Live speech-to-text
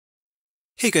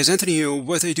Hey guys, Anthony here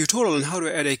with a tutorial on how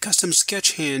to add a custom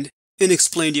sketch hand in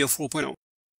Explaindio 4.0.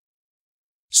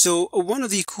 So one of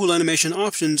the cool animation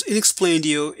options in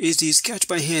Explaindio is the sketch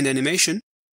by hand animation.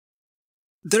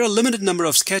 There are a limited number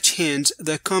of sketch hands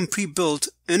that come pre-built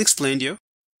in Explaindio.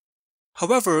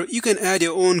 However, you can add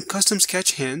your own custom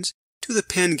sketch hands to the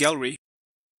pen gallery.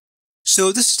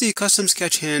 So this is the custom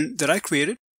sketch hand that I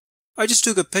created. I just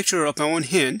took a picture of my own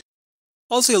hand.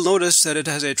 Also, you'll notice that it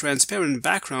has a transparent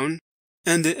background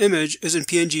and the image is in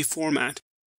PNG format.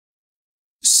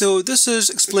 So this is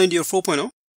Explaindio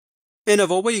 4.0, and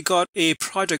I've already got a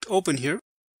project open here.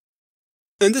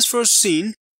 In this first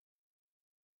scene,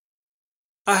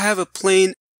 I have a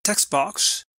plain text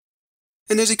box,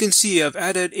 and as you can see, I've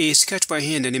added a sketch by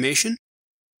hand animation.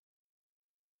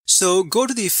 So go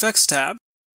to the Effects tab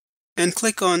and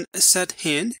click on Set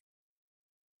Hand.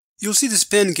 You'll see this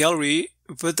pen gallery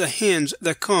with the hands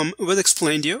that come with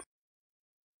Explaindio.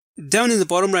 Down in the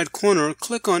bottom right corner,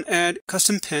 click on Add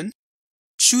Custom Pen,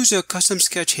 choose your custom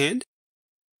sketch hand,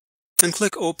 and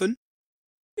click Open.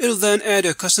 It'll then add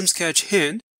a custom sketch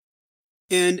hand,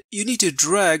 and you need to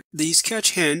drag the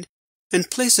sketch hand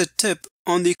and place the tip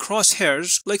on the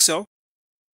crosshairs like so,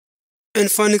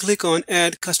 and finally click on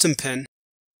Add Custom Pen.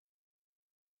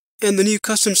 And the new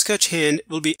custom sketch hand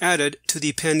will be added to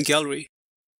the pen gallery.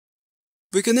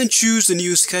 We can then choose the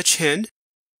new sketch hand.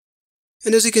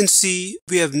 And as you can see,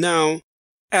 we have now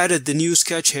added the new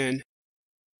sketch hand.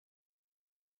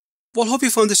 Well, hope you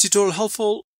found this tutorial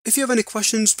helpful. If you have any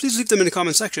questions, please leave them in the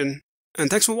comment section. And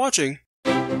thanks for watching.